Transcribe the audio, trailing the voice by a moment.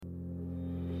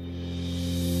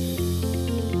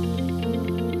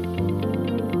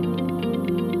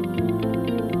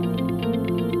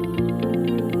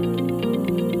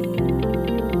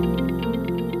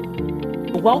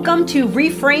Welcome to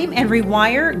Reframe and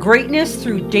Rewire Greatness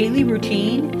Through Daily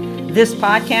Routine. This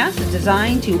podcast is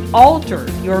designed to alter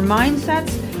your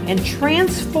mindsets and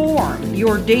transform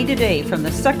your day-to-day from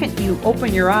the second you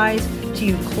open your eyes to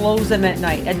you close them at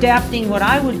night, adapting what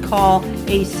I would call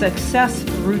a success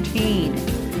routine.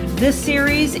 This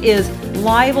series is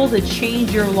liable to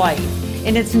change your life,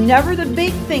 and it's never the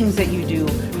big things that you do,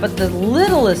 but the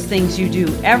littlest things you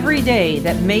do every day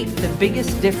that make the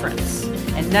biggest difference.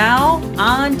 And now,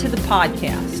 on to the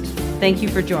podcast. Thank you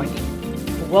for joining.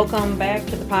 Welcome back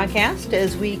to the podcast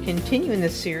as we continue in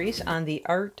this series on the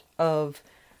art of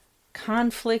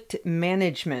conflict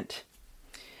management.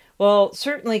 Well,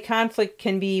 certainly conflict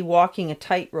can be walking a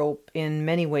tightrope in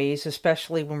many ways,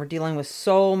 especially when we're dealing with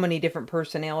so many different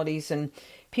personalities and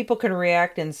people can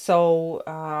react in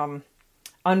so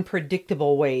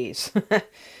unpredictable ways.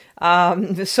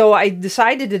 So I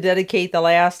decided to dedicate the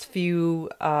last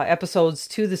few episodes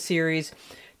to the series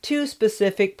to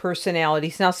specific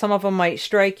personalities. Now, some of them might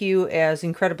strike you as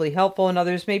incredibly helpful and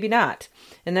others maybe not,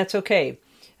 and that's okay.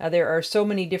 There are so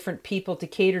many different people to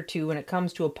cater to when it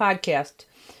comes to a podcast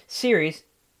series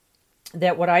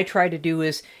that what I try to do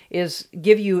is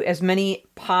give you as many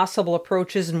possible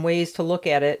approaches and ways to look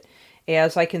at it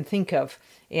as I can think of.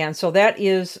 And so that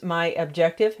is my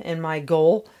objective and my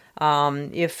goal.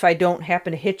 If I don't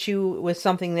happen to hit you with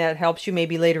something that helps you,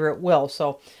 maybe later it will.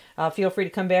 So feel free to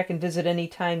come back and visit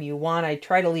anytime you want. I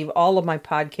try to leave all of my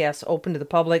podcasts open to the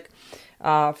public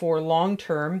for long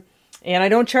term. And I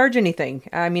don't charge anything.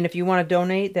 I mean, if you want to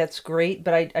donate, that's great.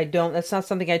 But I don't. That's not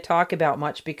something I talk about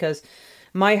much because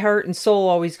my heart and soul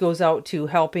always goes out to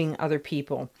helping other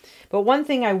people. But one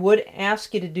thing I would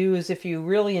ask you to do is if you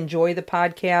really enjoy the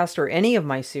podcast or any of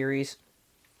my series,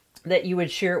 that you would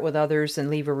share it with others and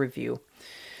leave a review.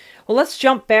 Well, let's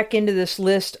jump back into this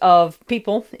list of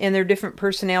people and their different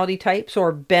personality types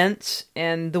or bents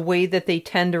and the way that they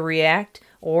tend to react,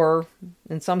 or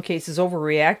in some cases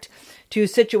overreact, to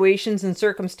situations and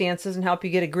circumstances and help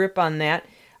you get a grip on that.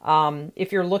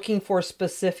 If you're looking for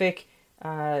specific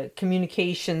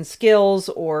communication skills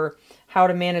or how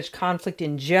to manage conflict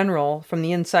in general from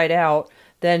the inside out,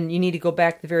 then you need to go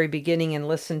back to the very beginning and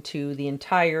listen to the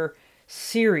entire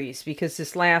series, because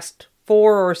this last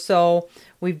 4 or so,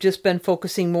 we've just been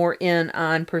focusing more in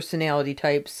on personality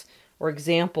types or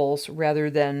examples rather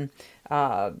than,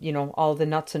 all the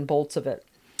nuts and bolts of it.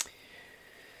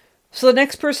 So the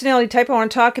next personality type I want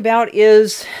to talk about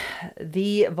is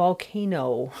the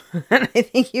volcano. And I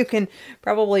think you can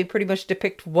probably pretty much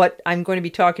depict what I'm going to be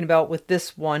talking about with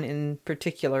this one in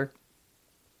particular.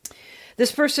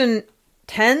 This person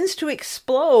tends to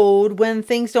explode when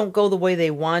things don't go the way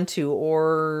they want to,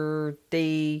 or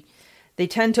they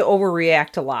tend to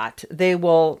overreact a lot. They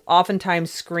will oftentimes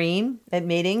scream at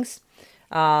meetings.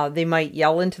 They might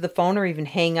yell into the phone or even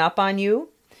hang up on you.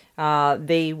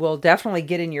 They will definitely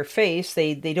get in your face.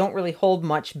 They don't really hold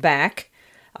much back.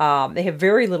 They have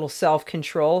very little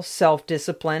self-control,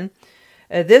 self-discipline.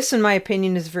 This, in my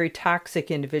opinion, is a very toxic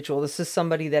individual. This is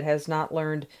somebody that has not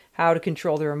learned how to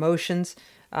control their emotions.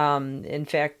 In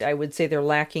fact, I would say they're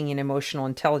lacking in emotional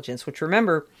intelligence, which,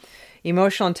 remember,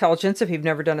 emotional intelligence, if you've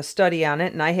never done a study on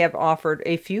it, and I have offered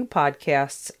a few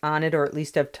podcasts on it, or at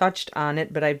least I've touched on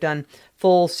it, but I've done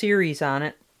full series on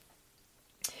it.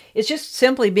 It's just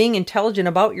simply being intelligent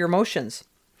about your emotions.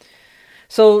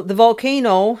 So the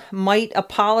volcano might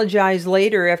apologize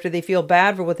later after they feel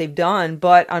bad for what they've done,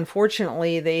 but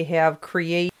unfortunately they have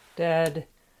created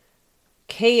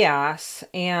chaos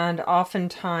and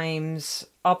oftentimes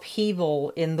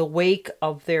upheaval in the wake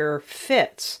of their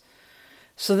fits.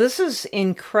 So this is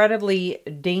incredibly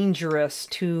dangerous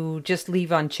to just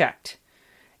leave unchecked.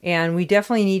 And we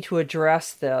definitely need to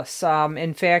address this.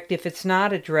 In fact, if it's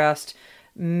not addressed,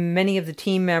 many of the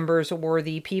team members or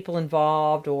the people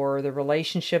involved or the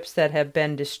relationships that have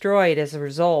been destroyed as a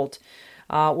result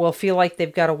will feel like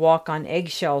they've got to walk on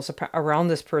eggshells around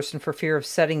this person for fear of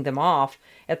setting them off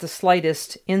at the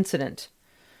slightest incident.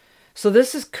 So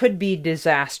this could be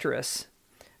disastrous.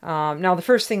 Now, the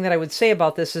first thing that I would say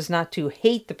about this is not to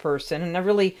hate the person. And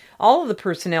really, all of the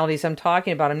personalities I'm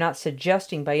talking about, I'm not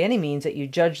suggesting by any means that you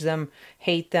judge them,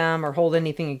 hate them, or hold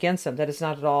anything against them. That is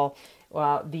not at all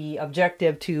the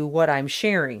objective to what I'm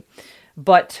sharing.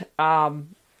 But,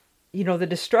 the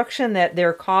destruction that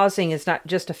they're causing is not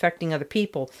just affecting other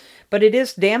people, but it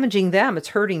is damaging them. It's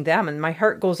hurting them. And my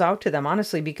heart goes out to them,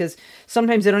 honestly, because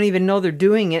sometimes they don't even know they're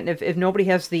doing it. And if nobody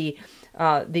has the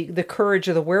courage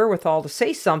or the wherewithal to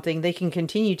say something, they can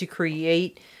continue to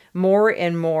create more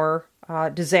and more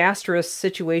disastrous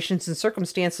situations and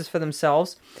circumstances for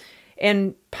themselves,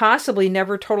 and possibly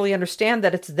never totally understand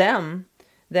that it's them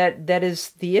that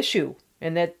is the issue.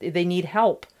 and that they need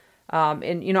help.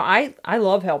 And I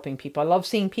love helping people. I love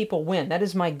seeing people win. That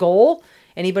is my goal.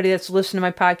 Anybody that's listened to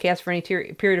my podcast for any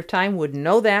period of time would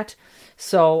know that.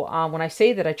 So when I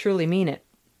say that, I truly mean it.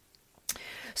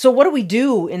 So what do we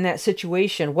do in that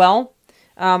situation? Well,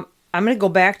 I'm going to go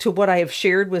back to what I have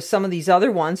shared with some of these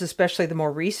other ones, especially the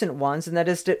more recent ones, and that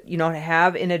is to,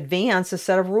 have in advance a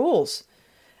set of rules.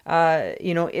 How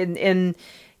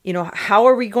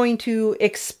are we going to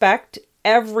expect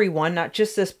everyone, not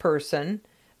just this person,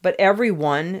 but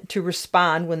everyone to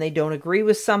respond when they don't agree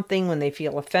with something, when they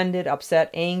feel offended, upset,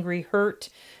 angry, hurt,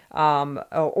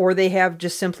 or they have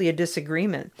just simply a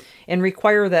disagreement, and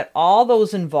require that all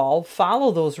those involved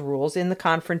follow those rules in the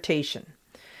confrontation.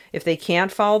 If they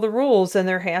can't follow the rules, then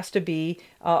there has to be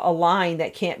a line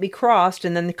that can't be crossed,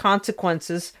 and then the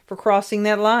consequences for crossing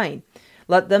that line.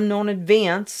 Let them know in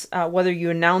advance, whether you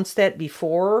announce that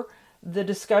before the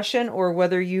discussion or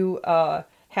whether you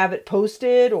have it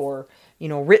posted or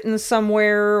written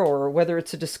somewhere, or whether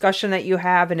it's a discussion that you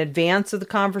have in advance of the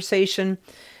conversation.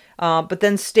 But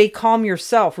then stay calm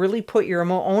yourself. Really put your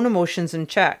own emotions in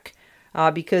check,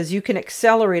 because you can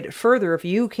accelerate it further if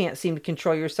you can't seem to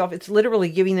control yourself. It's literally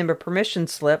giving them a permission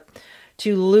slip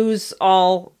to lose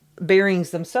all bearings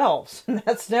themselves.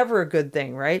 That's never a good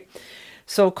thing, right?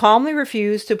 So calmly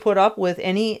refuse to put up with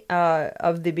any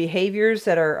of the behaviors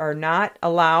that are not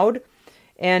allowed.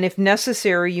 And if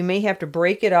necessary, you may have to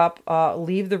break it up,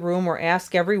 leave the room, or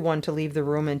ask everyone to leave the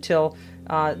room until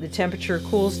the temperature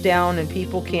cools down and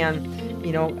people can,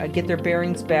 get their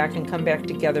bearings back and come back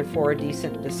together for a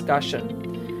decent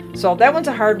discussion. So that one's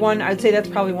a hard one. I'd say that's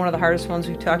probably one of the hardest ones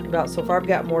we've talked about so far. I've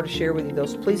got more to share with you, though,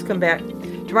 so please come back.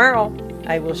 Tomorrow,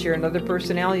 I will share another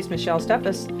personality. It's Michelle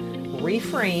Steffes.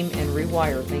 Reframe and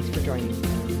Rewire. Thanks for joining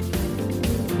me.